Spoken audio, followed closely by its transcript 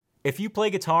If you play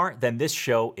guitar, then this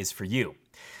show is for you.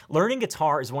 Learning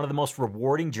guitar is one of the most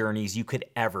rewarding journeys you could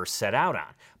ever set out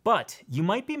on. But you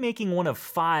might be making one of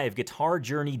 5 guitar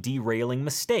journey derailing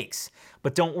mistakes.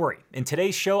 But don't worry, in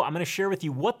today's show, I'm going to share with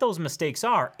you what those mistakes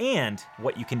are and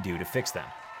what you can do to fix them.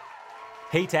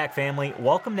 Hey TAC family,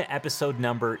 welcome to episode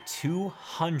number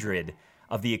 200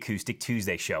 of the Acoustic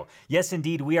Tuesday Show. Yes,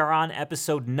 indeed, we are on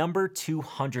episode number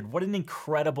 200. What an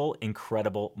incredible,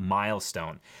 incredible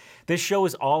milestone. This show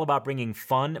is all about bringing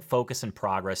fun, focus, and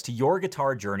progress to your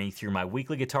guitar journey through my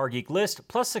weekly Guitar Geek list,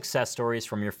 plus success stories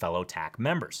from your fellow TAC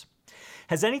members.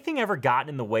 Has anything ever gotten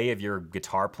in the way of your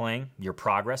guitar playing, your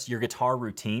progress, your guitar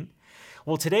routine?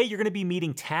 Well, today you're going to be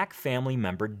meeting TAC family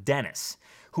member Dennis,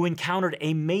 who encountered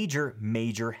a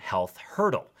major health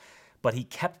hurdle. But he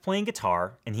kept playing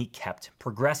guitar and he kept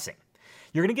progressing.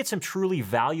 You're going to get some truly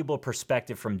valuable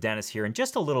perspective from Dennis here in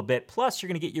just a little bit, plus you're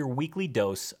going to get your weekly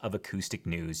dose of acoustic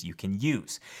news you can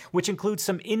use, which includes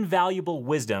some invaluable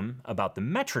wisdom about the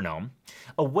metronome,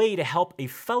 a way to help a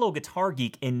fellow guitar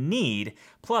geek in need,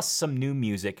 plus some new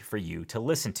music for you to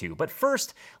listen to. But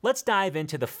first, let's dive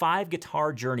into the 5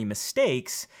 guitar journey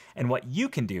mistakes and what you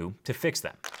can do to fix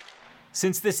them.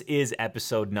 Since this is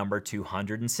episode number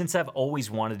 200, and since I've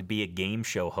always wanted to be a game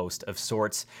show host of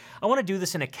sorts, I want to do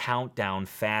this in a countdown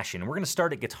fashion. We're going to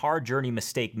start at guitar journey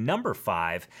mistake number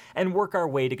 5 and work our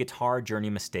way to guitar journey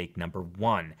mistake number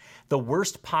 1, the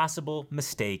worst possible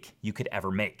mistake you could ever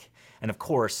make, and of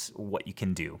course, what you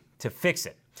can do to fix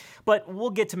it. But we'll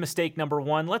get to mistake number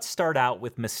 1. Let's start out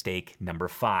with mistake number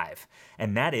 5,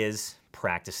 and that is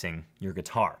practicing your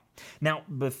guitar. Now,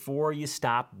 before you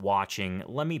stop watching,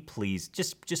 let me please,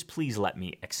 just please let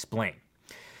me explain.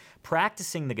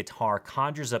 Practicing the guitar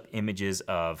conjures up images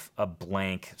of a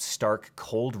blank, stark,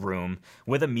 cold room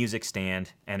with a music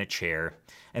stand and a chair,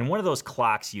 and one of those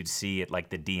clocks you'd see at like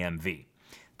the DMV.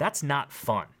 That's not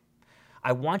fun.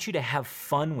 I want you to have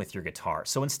fun with your guitar,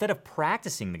 so instead of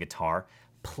practicing the guitar,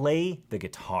 play the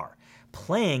guitar.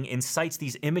 Playing incites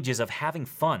these images of having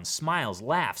fun, smiles,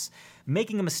 laughs,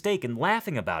 making a mistake and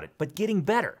laughing about it, but getting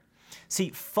better. See,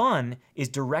 fun is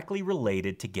directly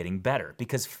related to getting better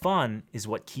because fun is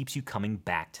what keeps you coming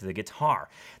back to the guitar.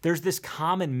 There's this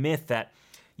common myth that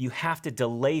you have to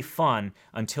delay fun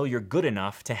until you're good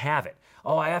enough to have it.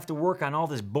 Oh, I have to work on all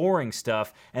this boring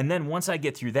stuff, and then once I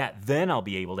get through that, then I'll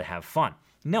be able to have fun.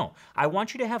 No, I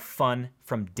want you to have fun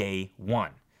from day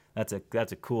one. That's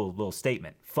a cool little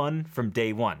statement. Fun from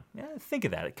day one. Yeah, think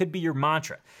of that. It could be your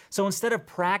mantra. So instead of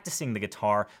practicing the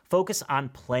guitar, focus on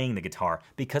playing the guitar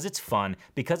because it's fun,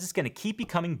 because it's going to keep you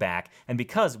coming back, and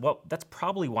because, well, that's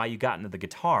probably why you got into the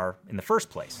guitar in the first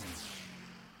place.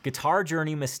 Guitar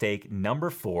journey mistake number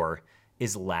 4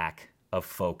 is lack of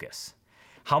focus.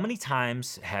 How many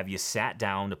times have you sat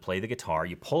down to play the guitar,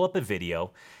 you pull up a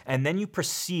video, and then you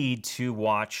proceed to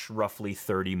watch roughly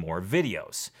 30 more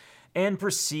videos? And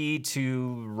proceed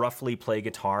to roughly play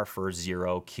guitar for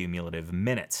 0 cumulative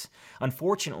minutes.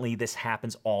 Unfortunately, this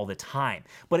happens all the time,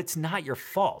 but it's not your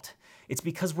fault. It's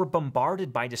because we're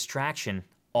bombarded by distraction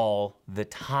all the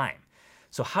time.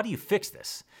 So how do you fix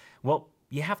this? Well,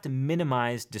 you have to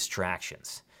minimize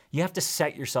distractions. You have to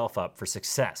set yourself up for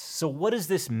success. So what does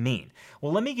this mean?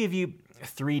 Well, let me give you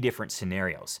 3 different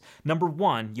scenarios. Number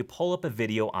 1, you pull up a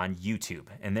video on YouTube,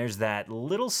 and there's that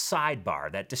little sidebar,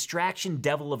 that distraction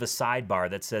devil of a sidebar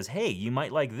that says, hey, you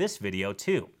might like this video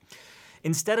too.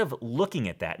 Instead of looking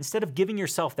at that, instead of giving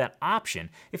yourself that option,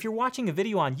 if you're watching a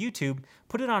video on YouTube,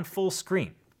 put it on full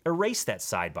screen. Erase that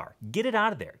sidebar. Get it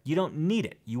out of there. You don't need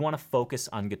it. You want to focus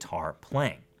on guitar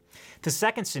playing. The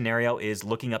second scenario is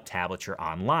looking up tablature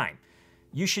online.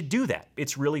 You should do that.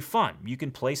 It's really fun. You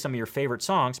can play some of your favorite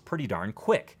songs pretty darn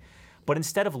quick. But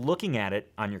instead of looking at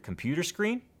it on your computer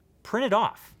screen, print it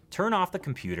off. Turn off the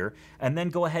computer and then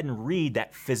go ahead and read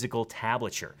that physical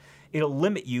tablature. It'll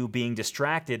limit you being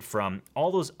distracted from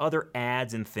all those other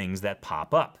ads and things that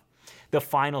pop up. The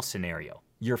final scenario,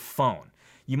 your phone.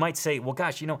 You might say, well,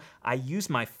 gosh, I use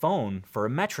my phone for a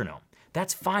metronome.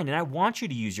 That's fine, and I want you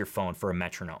to use your phone for a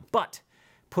metronome, but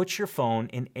put your phone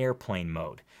in airplane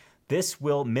mode. This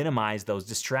will minimize those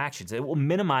distractions. It will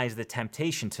minimize the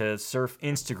temptation to surf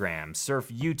Instagram, surf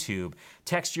YouTube,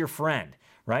 text your friend,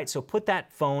 right? So put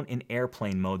that phone in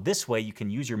airplane mode. This way you can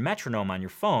use your metronome on your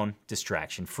phone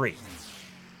distraction-free.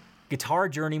 Guitar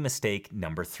journey mistake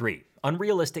number 3,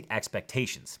 unrealistic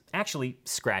expectations. Actually,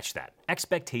 scratch that.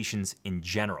 Expectations in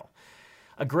general.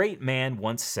 A great man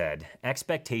once said,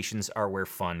 expectations are where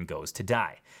fun goes to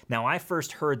die. Now, I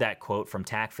first heard that quote from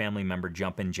TAC family member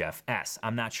Jumpin' Jeff S.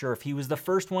 I'm not sure if he was the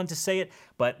first one to say it,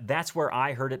 but that's where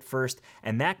I heard it first,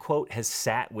 and that quote has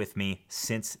sat with me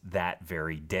since that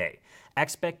very day.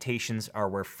 Expectations are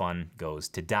where fun goes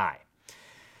to die.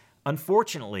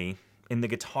 Unfortunately, in the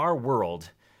guitar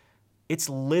world, it's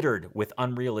littered with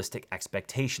unrealistic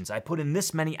expectations. I put in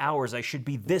this many hours, I should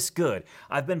be this good.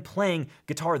 I've been playing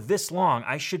guitar this long,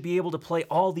 I should be able to play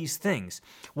all these things.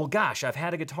 Well, gosh, I've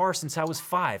had a guitar since I was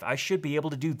 5. I should be able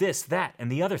to do this, that,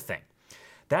 and the other thing.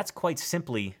 That's quite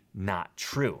simply not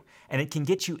true, and it can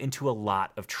get you into a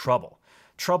lot of trouble.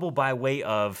 Trouble by way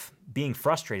of being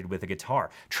frustrated with a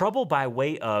guitar. Trouble by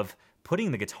way of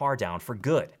putting the guitar down for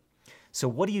good. So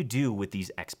what do you do with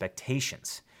these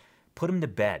expectations? Put them to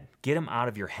bed. Get them out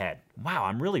of your head. Wow,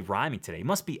 I'm really rhyming today. It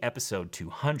must be episode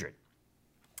 200.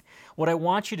 What I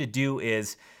want you to do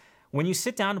is, when you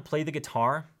sit down to play the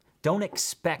guitar, don't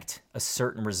expect a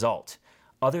certain result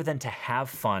other than to have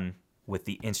fun with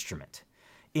the instrument.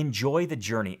 Enjoy the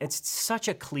journey. It's such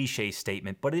a cliche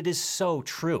statement, but it is so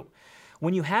true.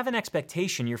 When you have an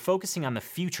expectation, you're focusing on the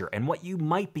future and what you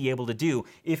might be able to do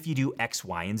if you do X,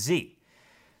 Y, and Z.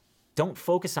 Don't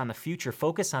focus on the future,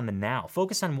 focus on the now.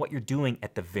 Focus on what you're doing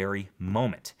at the very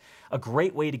moment. A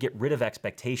great way to get rid of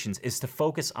expectations is to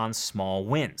focus on small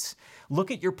wins.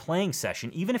 Look at your playing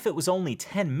session, even if it was only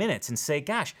 10 minutes, and say,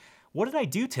 gosh, what did I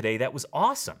do today that was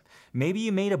awesome? Maybe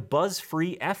you made a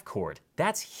buzz-free F chord.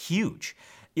 That's huge.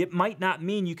 It might not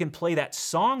mean you can play that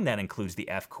song that includes the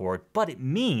F chord, but it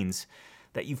means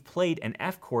that you've played an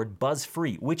F chord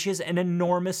buzz-free, which is an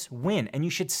enormous win, and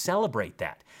you should celebrate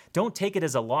that. Don't take it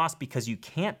as a loss because you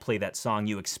can't play that song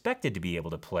you expected to be able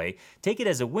to play. Take it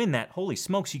as a win that, holy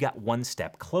smokes, you got one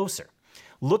step closer.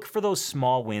 Look for those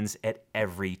small wins at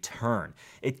every turn.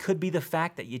 It could be the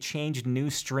fact that you changed new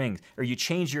strings, or you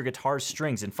changed your guitar's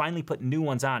strings and finally put new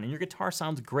ones on, and your guitar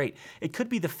sounds great. It could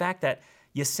be the fact that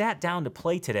you sat down to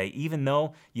play today even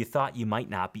though you thought you might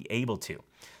not be able to.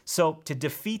 So to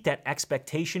defeat that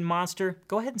expectation monster,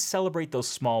 go ahead and celebrate those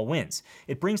small wins.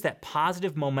 It brings that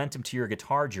positive momentum to your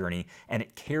guitar journey, and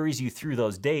it carries you through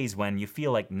those days when you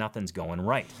feel like nothing's going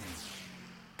right.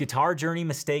 Guitar journey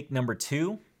mistake number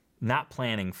 2, not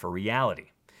planning for reality.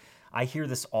 I hear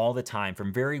this all the time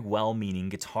from very well-meaning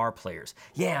guitar players.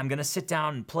 Yeah, I'm gonna sit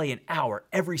down and play an hour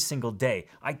every single day.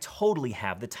 I totally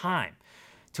have the time.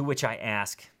 To which I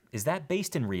ask, is that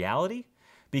based in reality?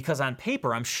 Because on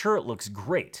paper, I'm sure it looks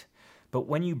great. But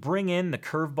when you bring in the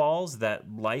curveballs that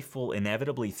life will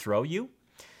inevitably throw you,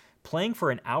 playing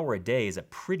for an hour a day is a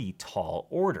pretty tall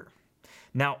order.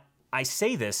 Now, I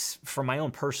say this from my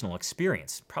own personal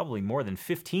experience, probably more than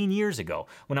 15 years ago,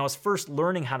 when I was first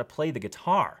learning how to play the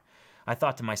guitar. I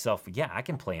thought to myself, yeah, I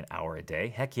can play an hour a day.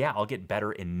 Heck yeah, I'll get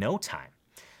better in no time.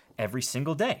 Every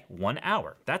single day, 1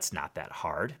 hour. That's not that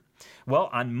hard. Well,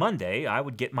 on Monday, I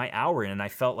would get my hour in and I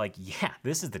felt like, yeah,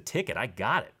 this is the ticket, I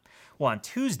got it. Well, on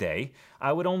Tuesday,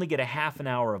 I would only get a half an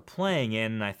hour of playing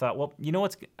in and I thought, well, you know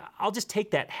what, I'll just take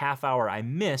that half hour I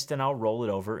missed and I'll roll it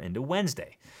over into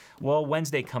Wednesday. Well,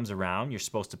 Wednesday comes around, you're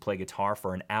supposed to play guitar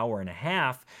for an hour and a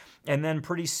half, and then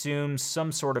pretty soon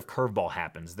some sort of curveball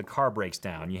happens. The car breaks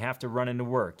down, you have to run into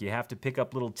work, you have to pick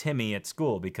up little Timmy at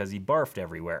school because he barfed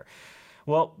everywhere.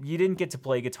 Well, you didn't get to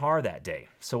play guitar that day.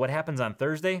 So what happens on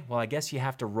Thursday? Well, I guess you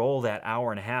have to roll that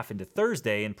hour and a half into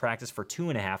Thursday and practice for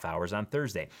 2.5 hours on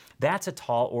Thursday. That's a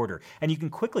tall order. And you can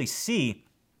quickly see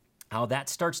how that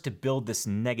starts to build this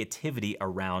negativity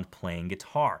around playing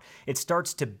guitar. It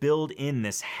starts to build in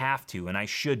this have to and I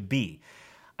should be.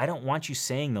 I don't want you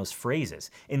saying those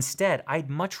phrases. Instead, I'd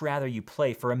much rather you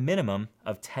play for a minimum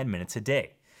of 10 minutes a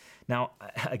day. Now,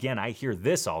 again, I hear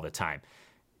this all the time.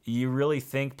 You really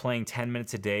think playing 10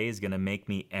 minutes a day is going to make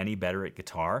me any better at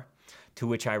guitar? To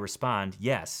which I respond,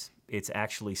 yes, it's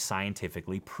actually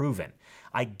scientifically proven.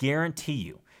 I guarantee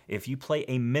you, if you play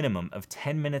a minimum of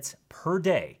 10 minutes per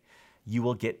day, you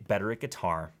will get better at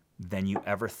guitar than you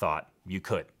ever thought you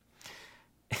could.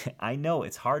 I know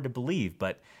it's hard to believe,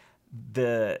 but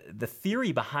the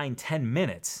theory behind 10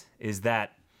 minutes is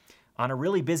that on a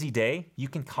really busy day, you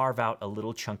can carve out a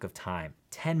little chunk of time,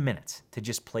 10 minutes, to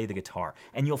just play the guitar,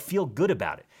 and you'll feel good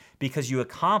about it because you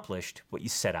accomplished what you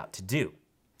set out to do.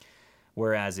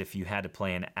 Whereas if you had to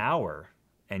play an hour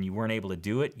and you weren't able to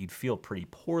do it, you'd feel pretty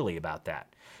poorly about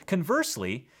that.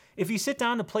 Conversely, if you sit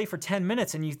down to play for 10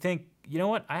 minutes and you think, you know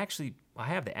what, I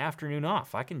have the afternoon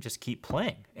off, I can just keep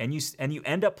playing, and you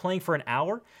end up playing for an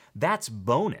hour, that's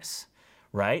bonus,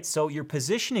 right? So you're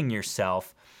positioning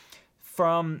yourself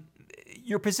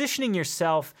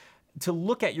to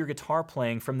look at your guitar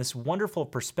playing from this wonderful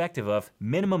perspective of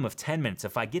minimum of 10 minutes.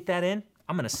 If I get that in,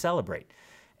 I'm going to celebrate.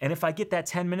 And if I get that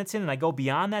 10 minutes in and I go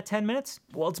beyond that 10 minutes,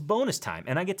 well, it's bonus time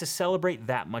and I get to celebrate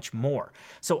that much more.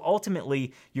 So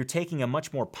ultimately, you're taking a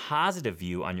much more positive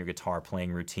view on your guitar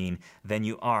playing routine than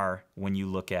you are when you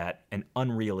look at an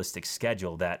unrealistic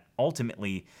schedule that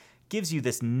ultimately gives you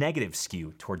this negative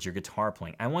skew towards your guitar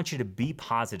playing. I want you to be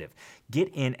positive. Get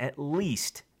in at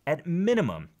least, at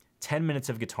minimum, 10 minutes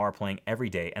of guitar playing every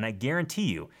day, and I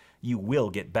guarantee you, you will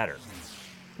get better.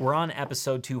 We're on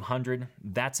episode 200.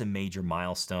 That's a major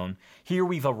milestone. Here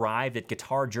we've arrived at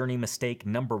guitar journey mistake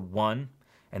number 1,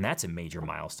 and that's a major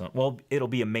milestone. Well, it'll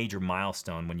be a major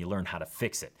milestone when you learn how to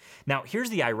fix it. Now, here's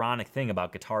the ironic thing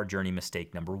about guitar journey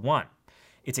mistake number 1.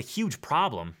 It's a huge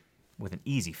problem with an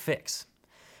easy fix.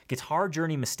 Guitar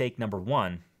journey mistake number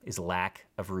 1 is lack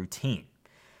of routine.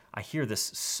 I hear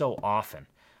this so often.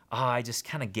 I just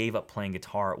kind of gave up playing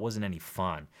guitar. It wasn't any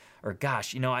fun. Or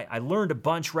gosh, I learned a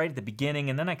bunch right at the beginning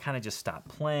and then I kind of just stopped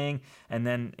playing and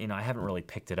then, I haven't really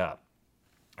picked it up.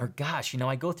 Or gosh,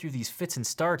 I go through these fits and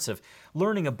starts of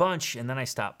learning a bunch and then I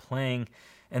stop playing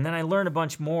and then I learn a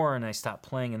bunch more and I stop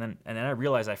playing and then I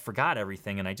realize I forgot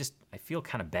everything and I feel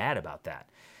kind of bad about that.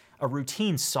 A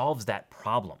routine solves that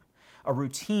problem. A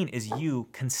routine is you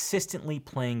consistently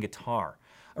playing guitar.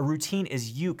 A routine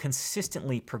is you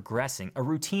consistently progressing. A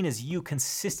routine is you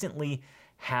consistently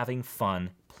having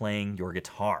fun playing your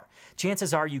guitar.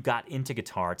 Chances are you got into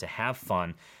guitar to have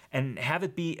fun and have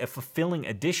it be a fulfilling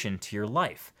addition to your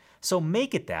life. So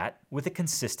make it that with a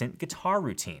consistent guitar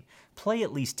routine. Play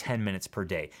at least 10 minutes per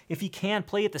day. If you can,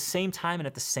 play at the same time and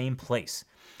at the same place.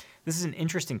 This is an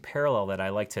interesting parallel that I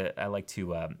like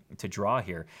to draw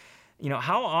here.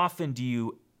 How often do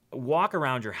you walk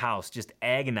around your house just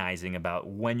agonizing about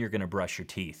when you're going to brush your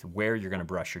teeth, where you're going to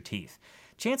brush your teeth?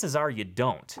 Chances are you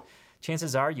don't.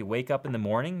 Chances are you wake up in the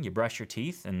morning, you brush your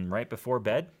teeth, and right before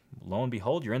bed, lo and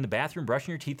behold, you're in the bathroom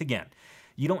brushing your teeth again.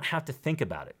 You don't have to think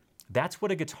about it. That's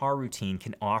what a guitar routine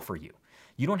can offer you.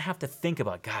 You don't have to think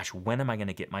about, gosh, when am I going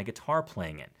to get my guitar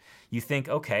playing in? You think,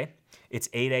 okay, it's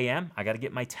 8 a.m., I got to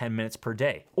get my 10 minutes per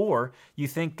day. Or you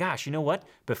think, gosh, you know what?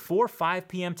 Before 5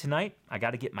 p.m. tonight, I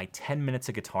got to get my 10 minutes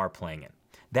of guitar playing in.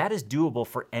 That is doable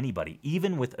for anybody,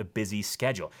 even with a busy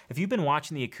schedule. If you've been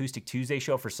watching the Acoustic Tuesday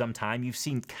show for some time, you've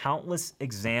seen countless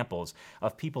examples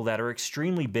of people that are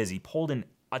extremely busy, pulled in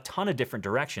a ton of different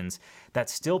directions, that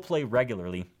still play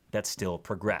regularly, that still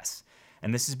progress.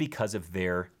 And this is because of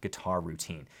their guitar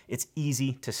routine. It's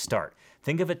easy to start.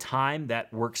 Think of a time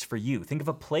that works for you. Think of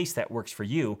a place that works for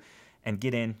you and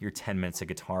get in your 10 minutes of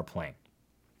guitar playing.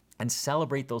 And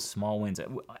celebrate those small wins.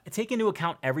 Take into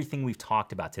account everything we've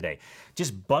talked about today.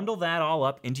 Just bundle that all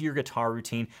up into your guitar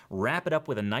routine, wrap it up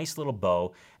with a nice little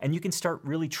bow, and you can start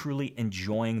really truly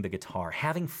enjoying the guitar,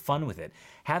 having fun with it,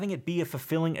 having it be a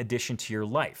fulfilling addition to your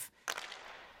life.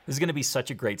 This is going to be such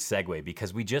a great segue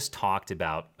because we just talked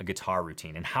about a guitar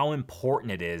routine and how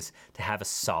important it is to have a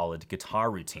solid guitar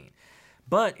routine.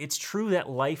 But it's true that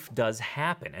life does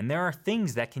happen, and there are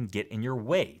things that can get in your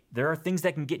way. There are things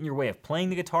that can get in your way of playing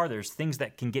the guitar. There's things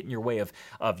that can get in your way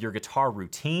of your guitar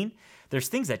routine. There's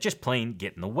things that just plain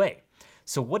get in the way.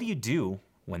 So what do you do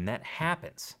when that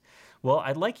happens? Well,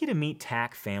 I'd like you to meet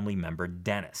TAC family member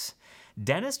Dennis.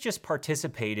 Dennis just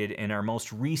participated in our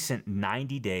most recent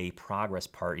 90-day progress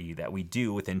party that we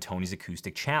do within Tony's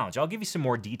Acoustic Challenge. I'll give you some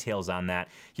more details on that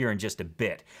here in just a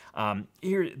bit.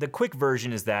 Here, the quick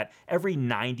version is that every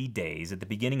 90 days, at the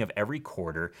beginning of every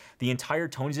quarter, the entire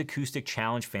Tony's Acoustic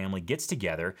Challenge family gets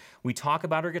together. We talk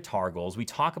about our guitar goals, we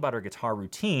talk about our guitar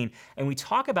routine, and we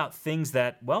talk about things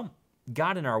that,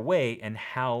 got in our way and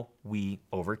how we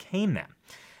overcame them.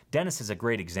 Dennis is a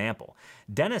great example.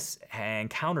 Dennis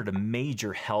encountered a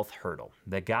major health hurdle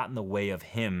that got in the way of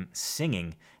him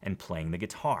singing and playing the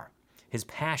guitar. His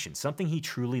passion, something he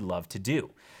truly loved to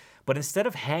do. But instead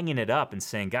of hanging it up and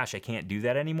saying, gosh, I can't do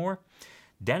that anymore,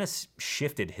 Dennis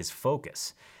shifted his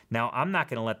focus. Now, I'm not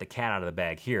going to let the cat out of the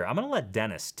bag here. I'm going to let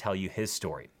Dennis tell you his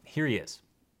story. Here he is.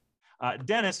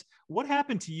 Dennis, what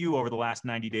happened to you over the last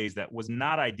 90 days that was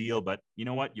not ideal, but you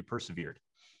know what? You persevered.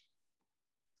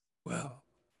 Well,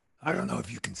 I don't know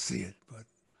if you can see it, but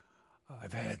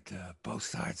I've had both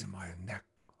sides of my neck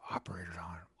operated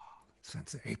on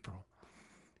since April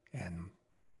and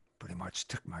pretty much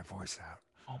took my voice out.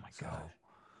 Oh my God. So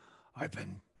I've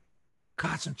been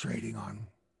concentrating on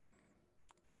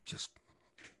just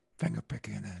finger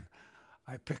picking, and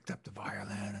I picked up the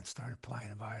violin and started playing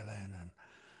the violin, and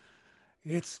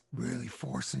it's really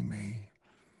forcing me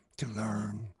to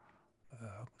learn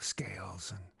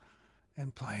scales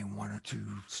and playing one or two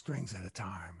strings at a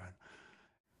time.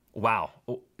 Wow.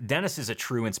 Dennis is a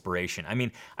true inspiration. I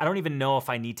mean, I don't even know if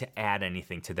I need to add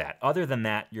anything to that. Other than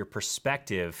that, your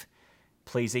perspective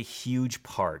plays a huge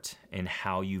part in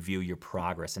how you view your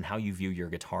progress and how you view your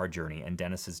guitar journey. And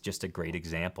Dennis is just a great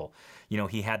example. You know,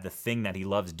 he had the thing that he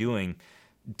loves doing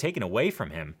taken away from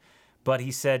him, but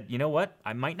he said, you know what?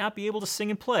 I might not be able to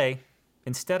sing and play.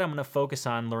 Instead, I'm going to focus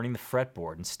on learning the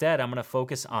fretboard. Instead, I'm going to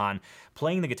focus on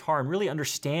playing the guitar and really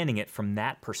understanding it from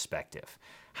that perspective.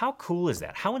 How cool is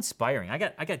that? How inspiring. I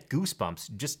got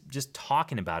goosebumps just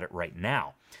talking about it right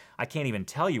now. I can't even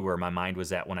tell you where my mind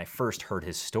was at when I first heard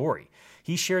his story.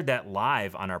 He shared that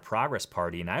live on our progress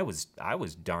party, and I was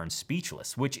darn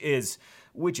speechless, which is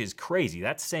crazy.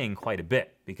 That's saying quite a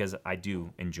bit because I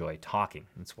do enjoy talking.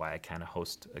 That's why I kind of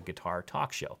host a guitar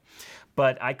talk show.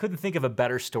 But I couldn't think of a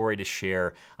better story to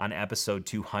share on episode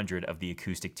 200 of the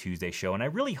Acoustic Tuesday show, and I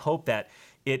really hope that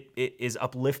it is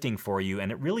uplifting for you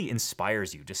and it really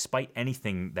inspires you despite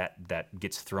anything that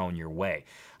gets thrown your way.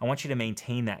 I want you to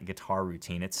maintain that guitar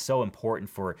routine. It's so important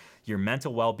for your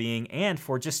mental well-being and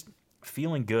for just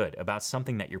feeling good about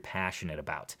something that you're passionate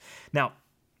about. Now,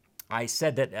 I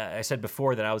said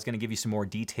before that I was going to give you some more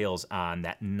details on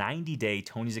that 90-day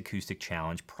Tony's Acoustic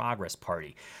Challenge progress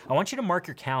party. I want you to mark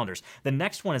your calendars. The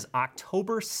next one is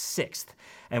October 6th,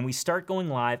 and we start going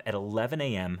live at 11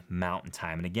 a.m. Mountain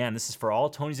Time. And again, this is for all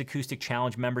Tony's Acoustic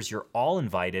Challenge members. You're all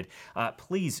invited.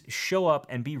 Please show up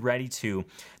and be ready to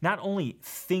not only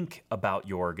think about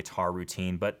your guitar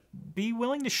routine, but be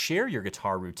willing to share your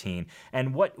guitar routine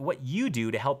and what you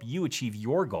do to help you achieve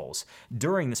your goals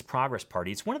during this progress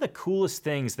party. It's one of the coolest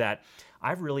things that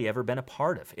I've really ever been a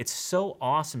part of. It's so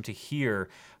awesome to hear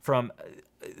from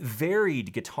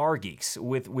varied guitar geeks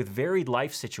with varied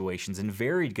life situations and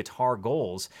varied guitar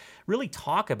goals really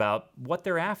talk about what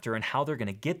they're after and how they're going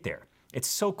to get there. It's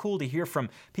so cool to hear from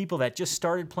people that just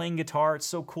started playing guitar. It's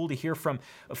so cool to hear from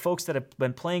folks that have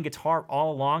been playing guitar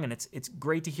all along, and it's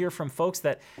great to hear from folks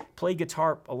that played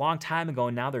guitar a long time ago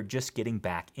and now they're just getting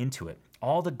back into it.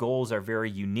 All the goals are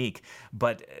very unique,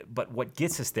 but what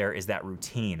gets us there is that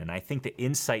routine, and I think the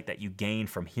insight that you gain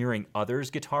from hearing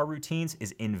others' guitar routines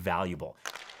is invaluable.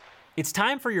 It's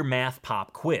time for your math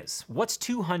pop quiz. What's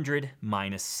 200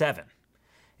 minus 7?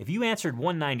 If you answered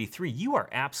 193, you are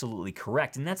absolutely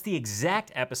correct, and that's the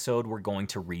exact episode we're going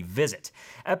to revisit.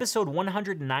 Episode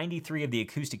 193 of the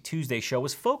Acoustic Tuesday show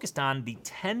was focused on the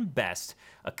 10 best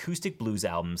acoustic blues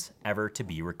albums ever to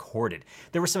be recorded.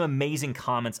 There were some amazing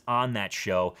comments on that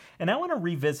show, and I want to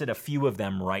revisit a few of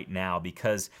them right now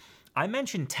because I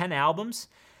mentioned 10 albums,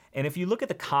 and if you look at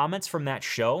the comments from that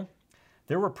show,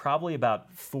 there were probably about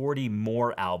 40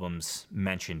 more albums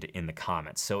mentioned in the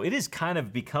comments. So it has kind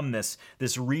of become this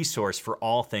resource for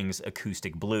all things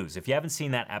acoustic blues. If you haven't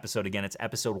seen that episode, again, it's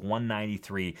episode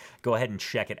 193. Go ahead and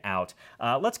check it out.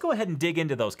 Let's go ahead and dig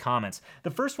into those comments.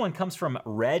 The first one comes from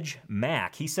Reg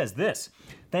Mack. He says this: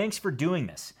 "Thanks for doing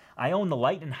this. I own the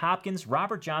Lighton Hopkins,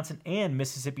 Robert Johnson, and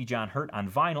Mississippi John Hurt on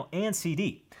vinyl and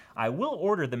CD. I will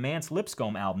order the Mance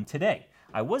Lipscomb album today.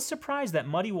 I was surprised that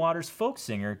Muddy Waters Folk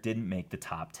Singer didn't make the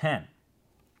top 10.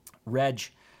 Reg,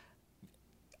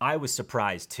 I was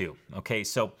surprised too. Okay,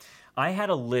 so I had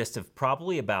a list of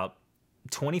probably about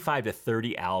 25 to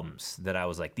 30 albums that I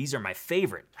was like, these are my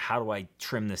favorite. How do I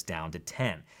trim this down to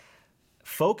 10?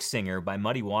 Folk Singer by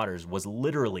Muddy Waters was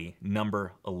literally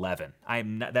number 11.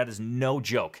 That is no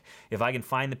joke. If I can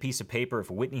find the piece of paper,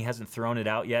 if Whitney hasn't thrown it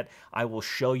out yet, I will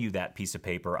show you that piece of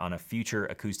paper on a future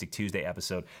Acoustic Tuesday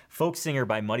episode. Folk Singer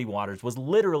by Muddy Waters was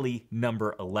literally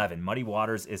number 11. Muddy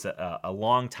Waters is a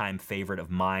longtime favorite of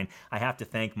mine. I have to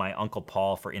thank my Uncle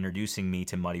Paul for introducing me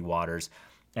to Muddy Waters.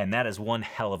 And that is one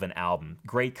hell of an album.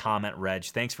 Great comment, Reg.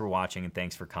 Thanks for watching and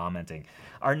thanks for commenting.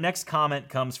 Our next comment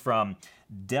comes from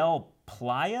Del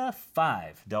Playa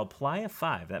 5. Del Playa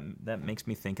 5. That makes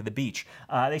me think of the beach.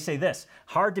 They say this: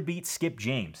 hard to beat Skip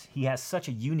James. He has such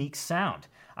a unique sound.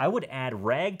 I would add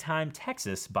Ragtime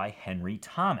Texas by Henry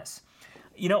Thomas.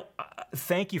 You know,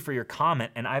 thank you for your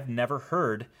comment, and I've never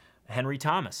heard Henry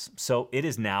Thomas. So it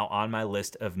is now on my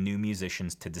list of new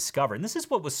musicians to discover. And this is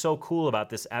what was so cool about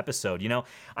this episode. You know,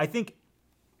 I think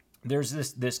there's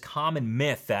this common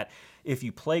myth that if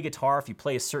you play guitar, if you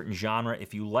play a certain genre,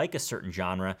 if you like a certain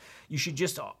genre, you should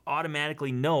just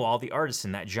automatically know all the artists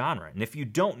in that genre. And if you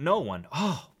don't know one,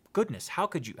 oh goodness, how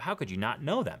could you not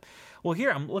know them? Well,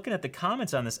 here I'm looking at the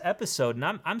comments on this episode,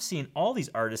 and I'm seeing all these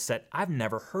artists that I've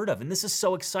never heard of, and this is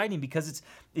so exciting because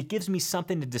it gives me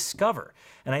something to discover,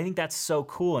 and I think that's so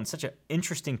cool and such an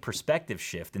interesting perspective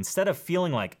shift. Instead of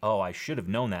feeling like, oh, I should have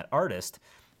known that artist,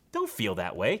 don't feel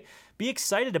that way. Be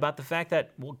excited about the fact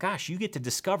that, well, gosh, you get to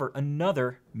discover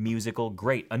another musical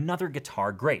great, another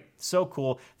guitar great. So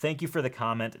cool. Thank you for the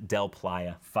comment, Del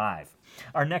Playa 5.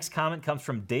 Our next comment comes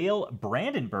from Dale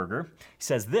Brandenberger. He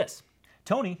says this: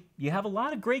 Tony, you have a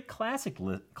lot of great classics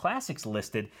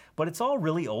listed, but it's all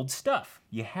really old stuff.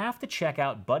 You have to check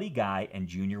out Buddy Guy and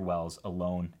Junior Wells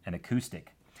Alone and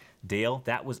Acoustic. Dale,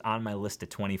 that was on my list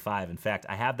at 25. In fact,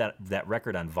 I have that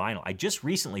record on vinyl. I just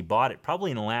recently bought it,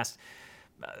 probably in the last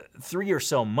 3 or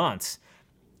so months.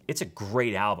 It's a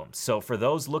great album. So for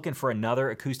those looking for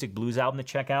another acoustic blues album to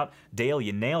check out, Dale,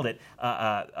 you nailed it.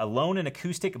 Alone and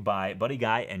Acoustic by Buddy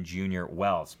Guy and Junior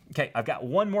Wells. Okay, I've got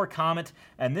one more comment,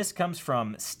 and this comes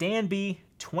from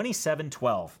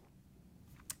Stanby2712.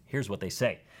 Here's what they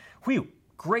say. Whew,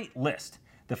 great list.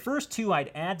 The first two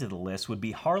I'd add to the list would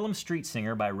be Harlem Street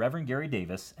Singer by Reverend Gary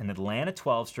Davis and Atlanta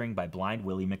 12-string by Blind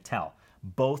Willie McTell.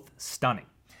 Both stunning.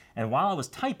 And while I was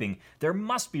typing, there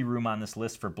must be room on this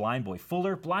list for Blind Boy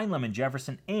Fuller, Blind Lemon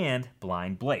Jefferson, and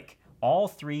Blind Blake. All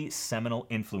three seminal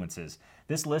influences.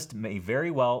 This list may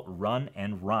very well run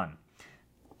and run.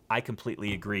 I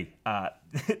completely agree.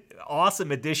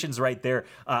 Awesome additions right there.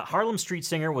 Harlem Street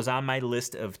Singer was on my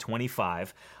list of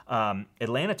 25.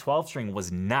 Atlanta 12-string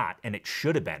was not, and it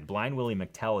should have been. Blind Willie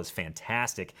McTell is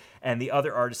fantastic. And the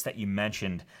other artists that you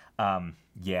mentioned,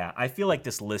 yeah, I feel like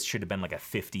this list should have been like a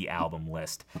 50-album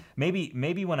list.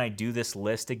 Maybe when I do this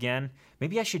list again,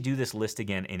 maybe I should do this list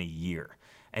again in a year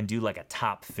and do like a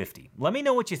top 50. Let me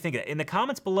know what you think. In the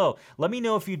comments below, let me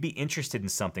know if you'd be interested in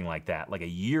something like that, like a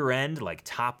year-end, like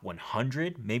top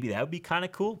 100. Maybe that would be kind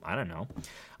of cool. I don't know.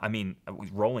 I mean,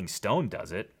 Rolling Stone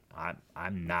does it.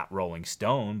 I'm not Rolling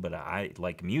Stone, but I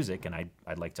like music, and I'd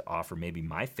like to offer maybe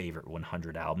my favorite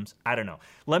 100 albums. I don't know.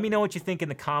 Let me know what you think in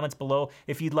the comments below.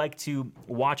 If you'd like to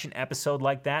watch an episode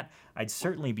like that, I'd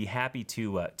certainly be happy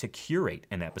to curate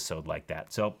an episode like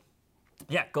that. So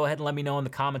yeah, go ahead and let me know in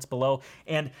the comments below.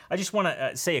 And I just want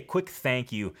to say a quick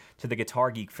thank you to the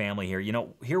Guitar Geek family here. You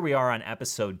know, here we are on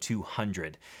episode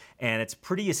 200, and it's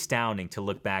pretty astounding to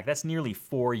look back. That's nearly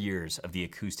 4 years of the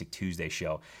Acoustic Tuesday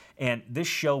show. And this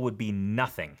show would be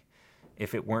nothing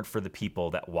if it weren't for the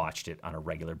people that watched it on a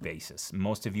regular basis.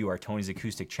 Most of you are Tony's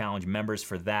Acoustic Challenge members.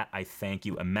 For that, I thank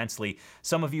you immensely.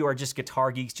 Some of you are just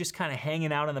guitar geeks, just kind of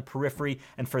hanging out on the periphery,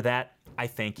 and for that, I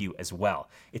thank you as well.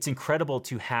 It's incredible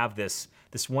to have this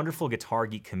wonderful guitar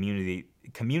geek community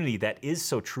that is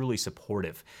so truly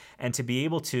supportive, and to be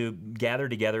able to gather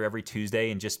together every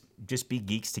Tuesday and just be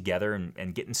geeks together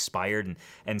and get inspired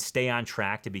and stay on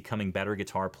track to becoming better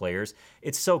guitar players.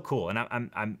 It's so cool, and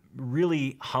I'm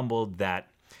really humbled that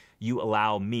you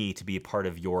allow me to be a part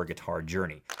of your guitar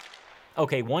journey.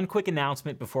 Okay, one quick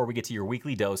announcement before we get to your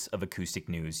weekly dose of acoustic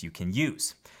news you can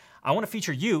use. I want to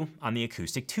feature you on the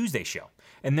Acoustic Tuesday show,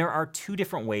 and there are 2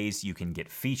 different ways you can get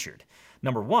featured.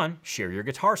 Number 1, share your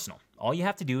guitar arsenal. All you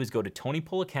have to do is go to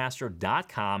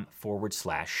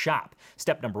tonypolicastro.com/shop.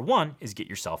 Step number 1 is get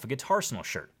yourself a Guitar Arsenal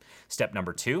shirt. Step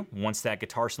number 2, once that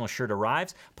Guitar Arsenal shirt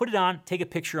arrives, put it on, take a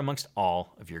picture amongst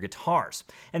all of your guitars.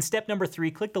 And step number 3,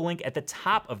 click the link at the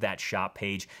top of that shop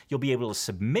page. You'll be able to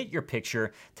submit your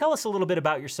picture, tell us a little bit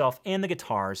about yourself and the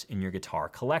guitars in your guitar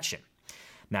collection.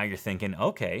 Now you're thinking,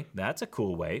 okay, that's a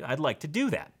cool way. I'd like to do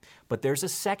that. But there's a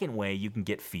second way you can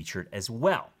get featured as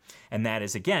well. And that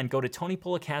is, again, go to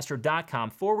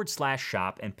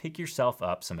tonypolicastro.com/shop and pick yourself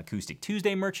up some Acoustic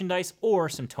Tuesday merchandise or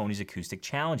some Tony's Acoustic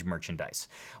Challenge merchandise.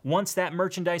 Once that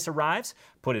merchandise arrives,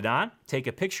 put it on, take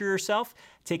a picture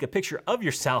of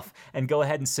yourself, and go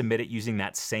ahead and submit it using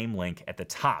that same link at the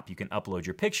top. You can upload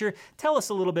your picture, tell us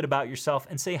a little bit about yourself,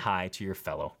 and say hi to your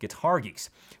fellow guitar geeks.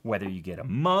 Whether you get a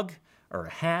mug, or a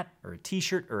hat, or a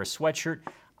t-shirt, or a sweatshirt,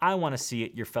 I want to see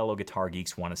it. Your fellow guitar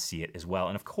geeks want to see it as well.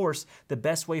 And of course, the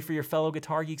best way for your fellow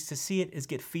guitar geeks to see it is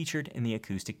get featured in the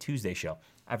Acoustic Tuesday show.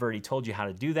 I've already told you how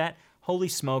to do that. Holy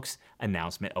smokes,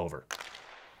 announcement over.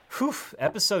 Whew,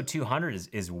 episode 200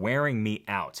 is wearing me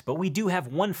out, but we do have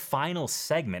one final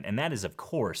segment, and that is, of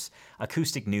course,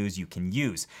 acoustic news you can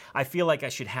use. I feel like I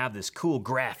should have this cool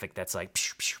graphic that's like,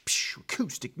 psh, psh, psh,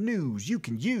 acoustic news you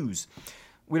can use.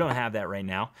 We don't have that right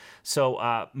now, so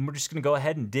we're just going to go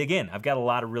ahead and dig in. I've got a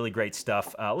lot of really great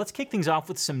stuff. Let's kick things off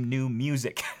with some new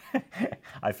music.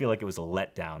 I feel like it was a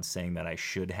letdown saying that I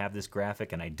should have this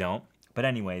graphic, and I don't. But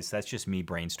anyways, that's just me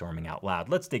brainstorming out loud.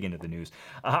 Let's dig into the news.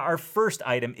 Our first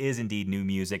item is indeed new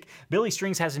music. Billy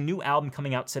Strings has a new album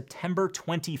coming out September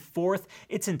 24th.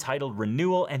 It's entitled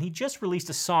Renewal, and he just released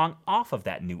a song off of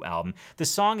that new album. The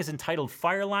song is entitled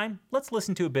Fireline. Let's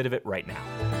listen to a bit of it right now.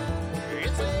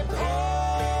 It's a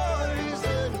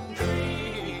poison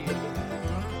dream,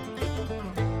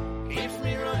 keeps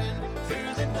me running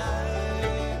through the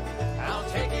night. I'll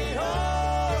take it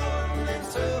on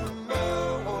into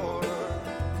the morning,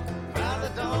 by the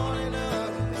dawning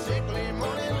of the sickly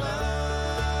morning light.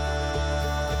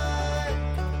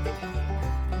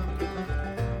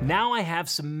 Now I have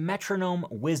some metronome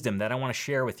wisdom that I want to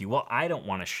share with you. Well, I don't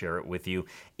want to share it with you.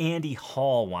 Andy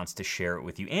Hall wants to share it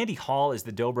with you. Andy Hall is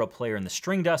the dobro player in the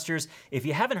String Dusters. If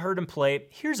you haven't heard him play,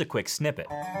 here's a quick snippet.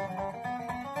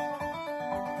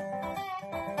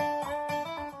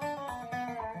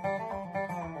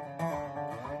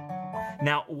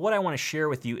 Now, what I want to share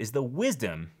with you is the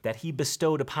wisdom that he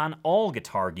bestowed upon all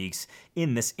guitar geeks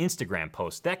in this Instagram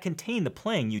post that contained the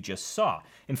playing you just saw.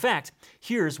 In fact,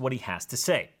 here's what he has to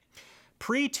say.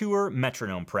 Pre-tour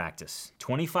metronome practice.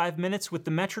 25 minutes with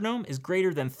the metronome is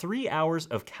greater than 3 hours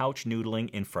of couch noodling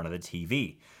in front of the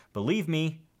TV. Believe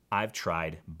me, I've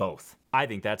tried both. I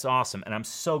think that's awesome, and I'm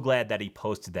so glad that he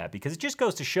posted that because it just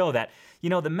goes to show that,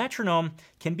 the metronome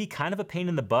can be kind of a pain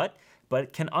in the butt, but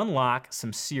it can unlock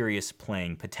some serious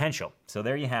playing potential. So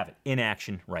there you have it, in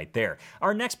action right there.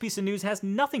 Our next piece of news has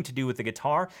nothing to do with the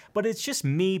guitar, but it's just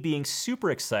me being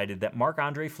super excited that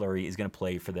Marc-Andre Fleury is gonna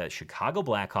play for the Chicago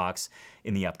Blackhawks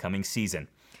in the upcoming season.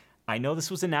 I know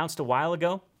this was announced a while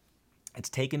ago. It's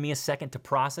taken me a second to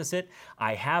process it.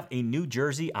 I have a new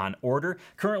jersey on order.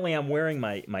 Currently, I'm wearing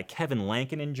my Kevin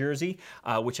Lankinen jersey,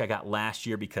 which I got last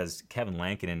year because Kevin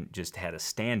Lankinen just had a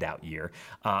standout year.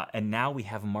 And now we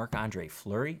have Marc-Andre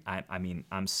Fleury. I mean,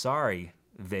 I'm sorry,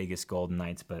 Vegas Golden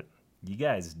Knights, but you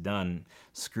guys done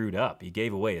screwed up. You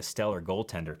gave away a stellar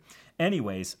goaltender.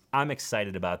 Anyways, I'm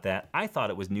excited about that. I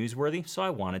thought it was newsworthy, so I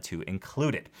wanted to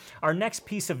include it. Our next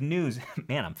piece of news,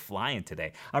 man, I'm flying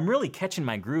today. I'm really catching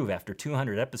my groove after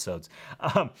 200 episodes.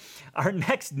 Our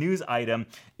next news item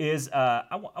is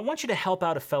I want you to help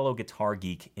out a fellow guitar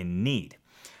geek in need.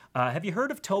 Have you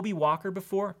heard of Toby Walker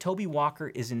before? Toby Walker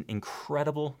is an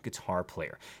incredible guitar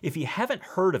player. If you haven't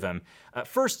heard of him,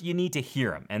 first you need to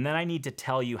hear him, and then I need to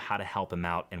tell you how to help him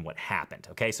out and what happened.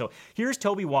 Okay, so here's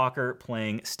Toby Walker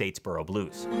playing Statesboro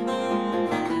Blues. Well,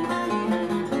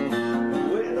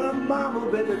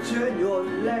 mama, better turn your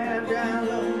lamp down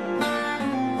low.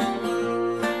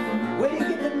 When you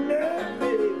get the nerve,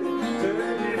 baby, turn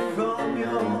it from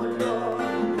your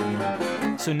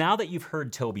door. So now that you've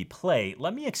heard Toby play,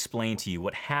 let me explain to you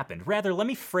what happened. Rather, let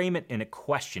me frame it in a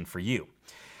question for you.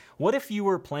 What if you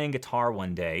were playing guitar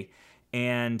one day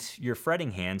and your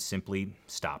fretting hand simply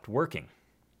stopped working?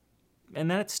 And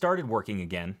then it started working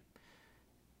again,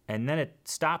 and then it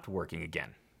stopped working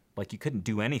again. Like you couldn't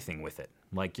do anything with it.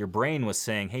 Like your brain was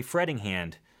saying, hey, fretting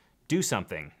hand, do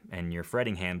something, and your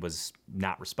fretting hand was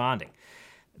not responding.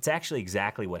 It's actually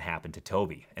exactly what happened to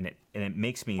Toby, and it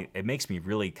makes me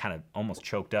really kind of almost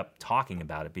choked up talking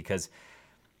about it because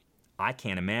I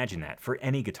can't imagine that for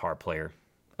any guitar player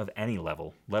of any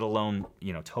level, let alone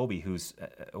Toby, who's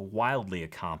a wildly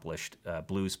accomplished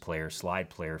blues player, slide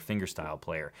player, fingerstyle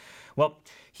player. Well,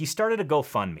 he started a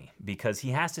GoFundMe because he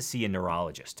has to see a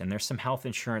neurologist, and there's some health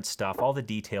insurance stuff. All the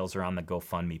details are on the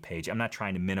GoFundMe page. I'm not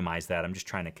trying to minimize that. I'm just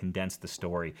trying to condense the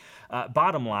story.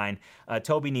 Bottom line,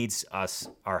 Toby needs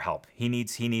our help. He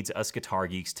needs us guitar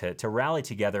geeks to rally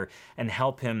together and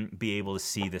help him be able to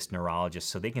see this neurologist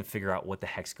so they can figure out what the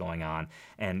heck's going on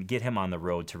and get him on the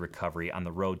road to recovery, on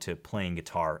the road to playing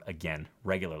guitar again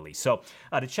regularly. So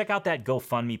to check out that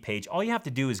GoFundMe page, all you have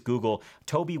to do is Google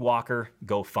Toby Walker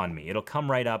GoFundMe. It'll come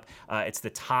right up. It's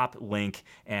the top link,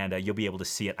 and you'll be able to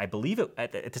see it. I believe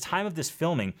at the time of this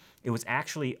filming, it was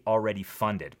actually already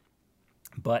funded.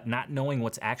 But not knowing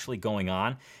what's actually going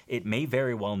on, it may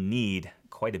very well need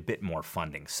quite a bit more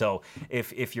funding. So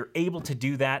if you're able to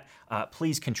do that,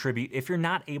 please contribute. If you're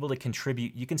not able to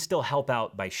contribute, you can still help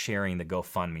out by sharing the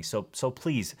GoFundMe. So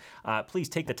please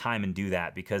take the time and do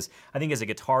that, because I think as a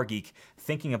guitar geek,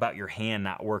 thinking about your hand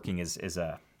not working is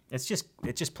it's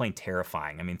just plain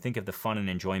terrifying. I mean, think of the fun and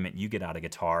enjoyment you get out of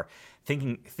guitar.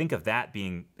 Think of that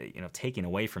being taken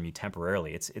away from you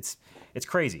temporarily. It's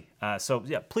crazy. So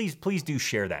yeah, please do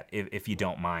share that if you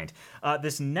don't mind.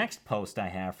 This next post I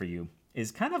have for you is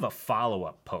kind of a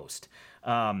follow-up post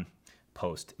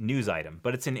news item,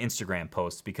 but it's an Instagram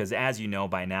post because, as you know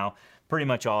by now, pretty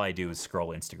much all I do is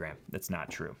scroll Instagram. That's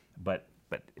not true, but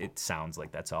it sounds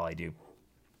like that's all I do.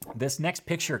 This next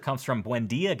picture comes from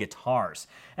Buendia Guitars.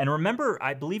 And remember,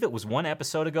 I believe it was one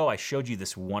episode ago, I showed you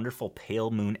this wonderful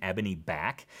Pale Moon Ebony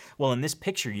back. Well, in this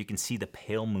picture, you can see the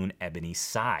Pale Moon Ebony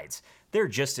sides. They're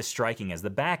just as striking as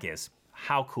the back is.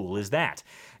 How cool is that?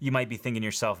 You might be thinking to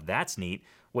yourself, that's neat.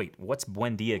 Wait, what's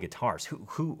Buendia Guitars?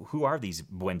 Who are these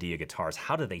Buendia Guitars?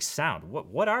 How do they sound?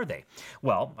 What are they?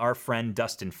 Well, our friend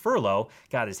Dustin Furlow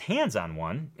got his hands on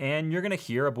one, and you're gonna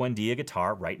hear a Buendia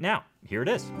guitar right now. Here it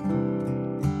is.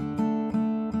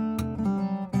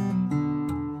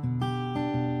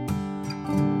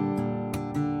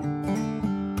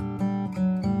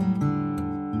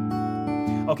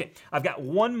 Okay, I've got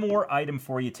one more item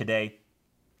for you today.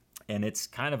 and it's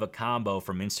kind of a combo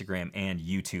from Instagram and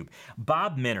YouTube.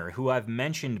 Bob Minner, who I've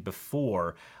mentioned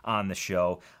before on the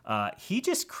show, he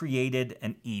just created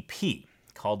an EP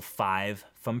called Five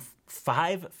from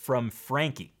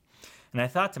Frankie. And I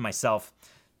thought to myself,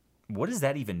 what does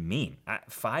that even mean?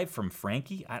 Five from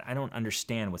Frankie? I don't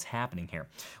understand what's happening here.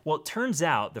 Well, it turns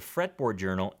out the Fretboard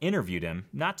Journal interviewed him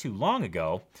not too long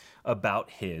ago about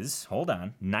his,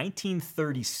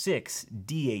 1936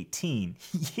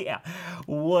 D18. Yeah,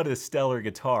 what a stellar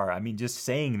guitar. I mean, just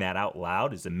saying that out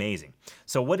loud is amazing.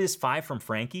 So what is Five from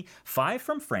Frankie? Five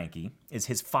from Frankie is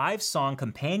his 5-song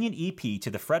companion EP to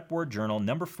the Fretboard Journal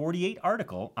number 48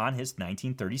 article on his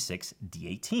 1936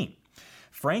 D18.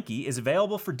 Frankie is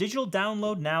available for digital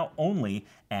download now only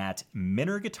at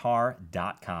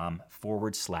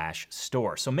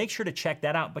minnerguitar.com/store. So make sure to check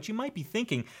that out. But you might be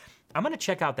thinking, I'm going to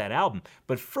check out that album.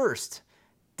 But first,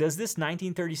 does this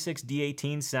 1936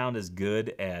 D18 sound as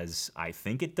good as I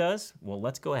think it does? Well,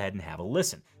 let's go ahead and have a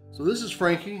listen. So this is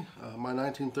Frankie, my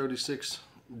 1936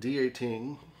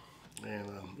 D18, and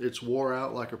it's wore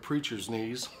out like a preacher's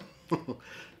knees,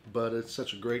 but it's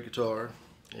such a great guitar.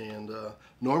 And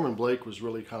Norman Blake was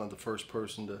really kind of the first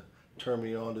person to turn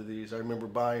me on to these. I remember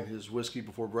buying his Whiskey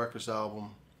Before Breakfast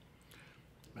album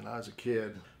when I was a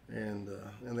kid, and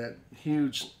that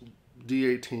huge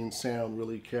D18 sound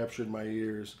really captured my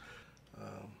ears.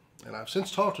 And I've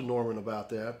since talked to Norman about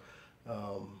that.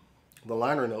 The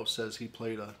liner note says he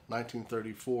played a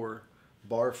 1934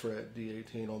 bar fret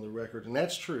D18 on the record, and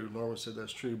that's true. Norman said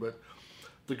that's true, but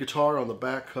the guitar on the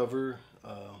back cover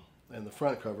and the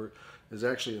front cover is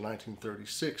actually a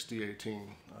 1936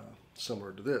 D18,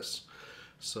 similar to this.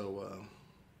 So,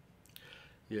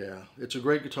 yeah, it's a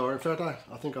great guitar. In fact, I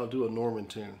think I'll do a Norman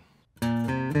tune.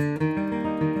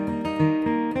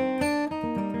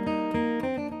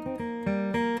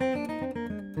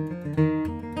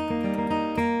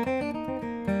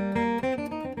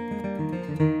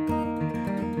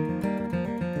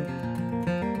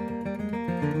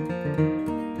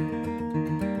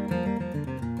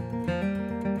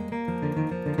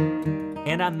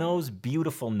 And on those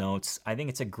beautiful notes, I think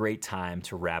it's a great time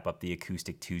to wrap up the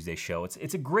Acoustic Tuesday show.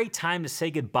 It's a great time to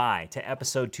say goodbye to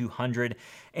episode 200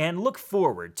 and look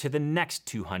forward to the next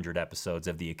 200 episodes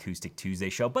of the Acoustic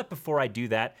Tuesday show. But before I do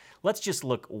that, let's just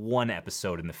look one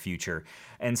episode in the future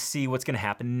and see what's going to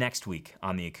happen next week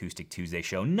on the Acoustic Tuesday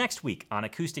show. Next week on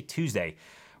Acoustic Tuesday,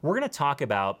 we're going to talk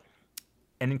about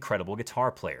an incredible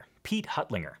guitar player, Pete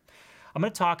Huttlinger. I'm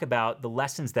going to talk about the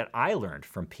lessons that I learned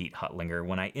from Pete Huttlinger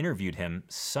when I interviewed him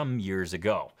some years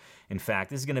ago. In fact,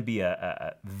 this is going to be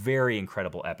a very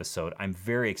incredible episode. I'm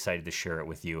very excited to share it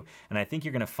with you, and I think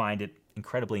you're going to find it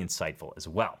incredibly insightful as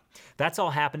well. That's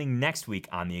all happening next week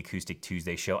on the Acoustic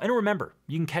Tuesday show. And remember,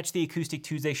 you can catch the Acoustic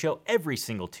Tuesday show every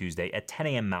single Tuesday at 10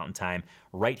 a.m. Mountain Time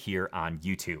right here on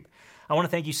YouTube. I want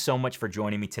to thank you so much for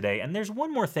joining me today, and there's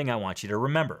one more thing I want you to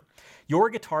remember. Your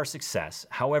guitar success,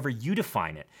 however you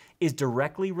define it, is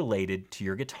directly related to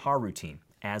your guitar routine,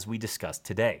 as we discussed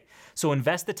today. So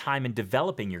invest the time in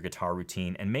developing your guitar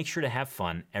routine and make sure to have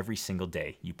fun every single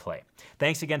day you play.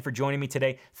 Thanks again for joining me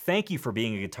today. Thank you for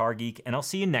being a guitar geek, and I'll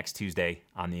see you next Tuesday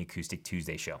on the Acoustic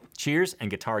Tuesday show. Cheers, and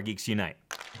Guitar Geeks Unite.